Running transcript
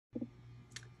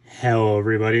Hello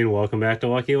everybody and welcome back to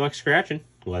LeFebvreLuxe Scratching.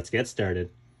 Let's get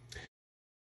started.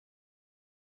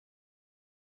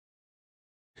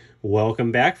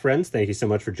 Welcome back, friends. Thank you so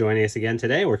much for joining us again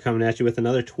today. We're coming at you with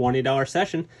another $20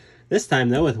 session. This time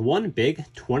though with one big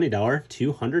 $20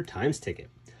 200 times ticket.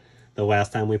 The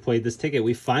last time we played this ticket,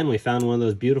 we finally found one of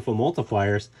those beautiful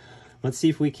multipliers. Let's see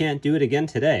if we can't do it again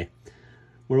today.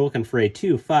 We're looking for a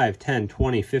 2, 5, 10,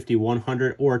 20, 50,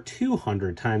 100, or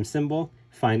 200 times symbol.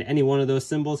 Find any one of those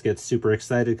symbols, get super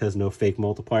excited because no fake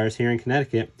multipliers here in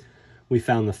Connecticut. We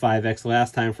found the 5x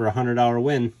last time for a $100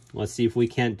 win. Let's see if we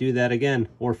can't do that again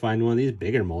or find one of these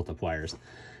bigger multipliers.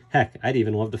 Heck, I'd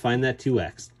even love to find that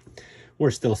 2x.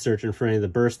 We're still searching for any of the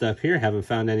burst up here. Haven't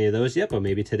found any of those yet, but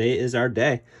maybe today is our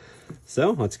day.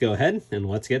 So let's go ahead and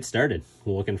let's get started.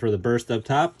 We're looking for the burst up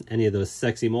top, any of those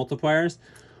sexy multipliers,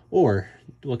 or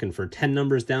looking for 10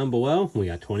 numbers down below. We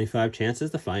got 25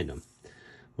 chances to find them.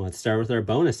 Let's start with our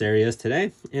bonus areas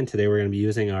today. And today we're going to be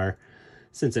using our,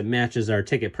 since it matches our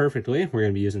ticket perfectly, we're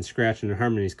going to be using Scratch and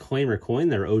Harmony's Claimer coin.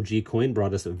 Their OG coin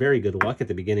brought us a very good luck at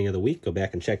the beginning of the week. Go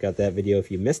back and check out that video if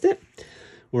you missed it.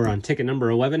 We're on ticket number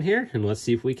 11 here, and let's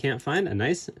see if we can't find a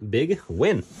nice big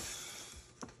win.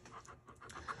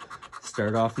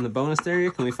 Start off in the bonus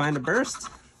area. Can we find a burst?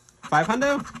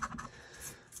 500?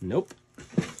 Nope.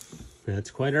 That's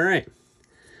quite all right.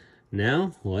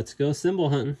 Now, let's go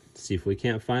symbol hunting. See if we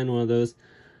can't find one of those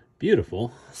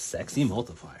beautiful, sexy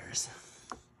multipliers.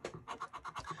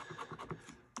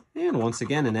 And once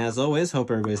again, and as always,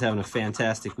 hope everybody's having a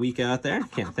fantastic week out there.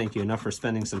 Can't thank you enough for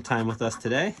spending some time with us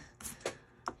today.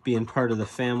 Being part of the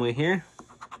family here.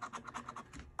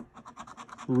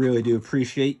 Really do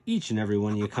appreciate each and every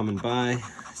one of you coming by.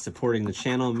 Supporting the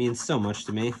channel means so much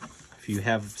to me. If you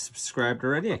have subscribed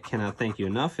already, I cannot thank you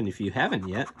enough. And if you haven't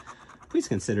yet, please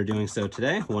consider doing so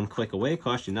today. One click away,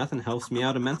 costs you nothing, helps me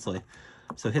out immensely.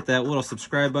 So hit that little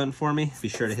subscribe button for me. Be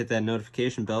sure to hit that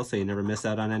notification bell so you never miss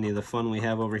out on any of the fun we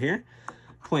have over here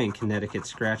playing Connecticut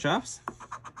scratch-offs.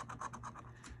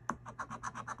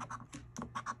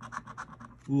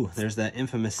 Ooh, there's that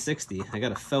infamous 60. I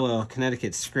got a fellow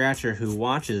Connecticut scratcher who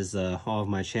watches all of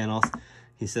my channels.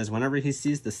 He says whenever he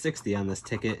sees the 60 on this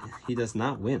ticket, he does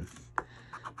not win.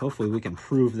 Hopefully we can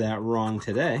prove that wrong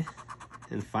today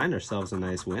and find ourselves a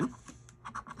nice win.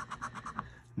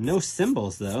 No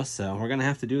symbols though, so we're gonna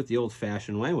have to do it the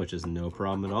old-fashioned way, which is no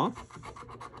problem at all.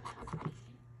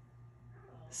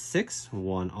 6,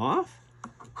 1 off.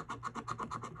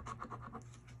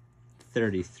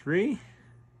 33,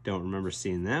 don't remember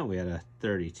seeing that. We had a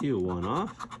 32, 1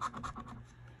 off.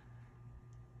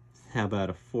 How about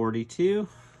a 42?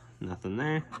 Nothing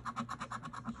there.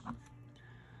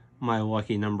 My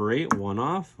lucky number 8, 1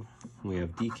 off. We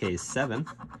have DK 7.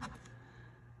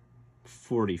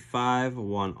 45,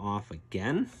 1 off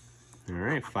again. All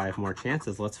right, 5 more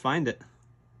chances. Let's find it.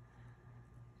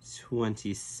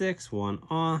 26, 1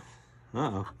 off.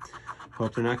 Uh-oh.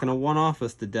 Hope they're not going to 1 off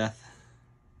us to death.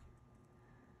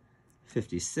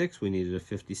 56, we needed a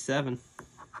 57.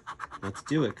 Let's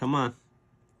do it, come on.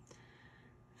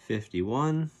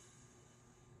 51.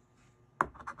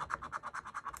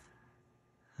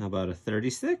 How about a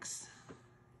 36?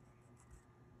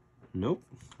 Nope.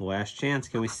 Last chance.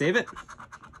 Can we save it?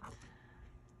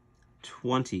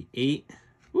 28.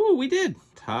 Ooh, we did.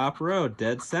 Top row,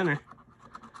 dead center.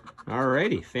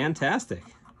 Alrighty, fantastic.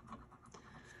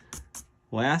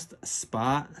 Last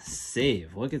spot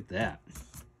save. Look at that.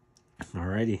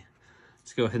 Alrighty.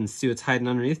 Let's go ahead and see what's hiding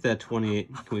underneath that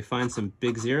 28. Can we find some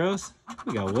big zeros?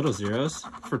 We got little zeros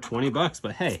for 20 bucks,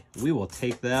 but hey, we will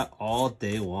take that all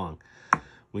day long.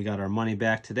 We got our money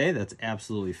back today. That's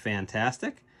absolutely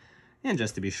fantastic. And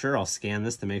just to be sure, I'll scan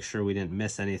this to make sure we didn't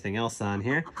miss anything else on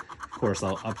here. Of course,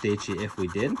 I'll update you if we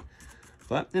did.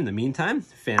 But in the meantime,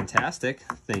 fantastic.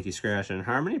 Thank you, Scratch and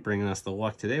Harmony, bringing us the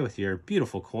luck today with your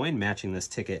beautiful coin, matching this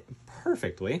ticket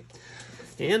perfectly.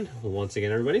 And once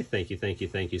again, everybody, thank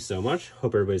you so much.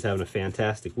 Hope everybody's having a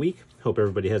fantastic week. Hope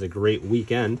everybody has a great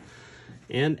weekend.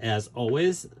 And as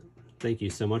always, thank you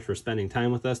so much for spending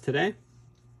time with us today.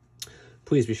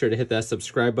 Please be sure to hit that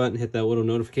subscribe button, hit that little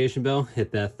notification bell,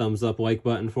 hit that thumbs up like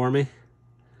button for me.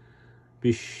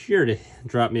 Be sure to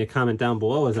drop me a comment down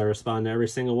below as I respond to every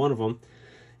single one of them.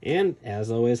 And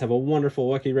as always, have a wonderful,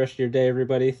 lucky rest of your day,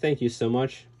 everybody. Thank you so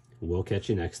much. We'll catch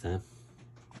you next time.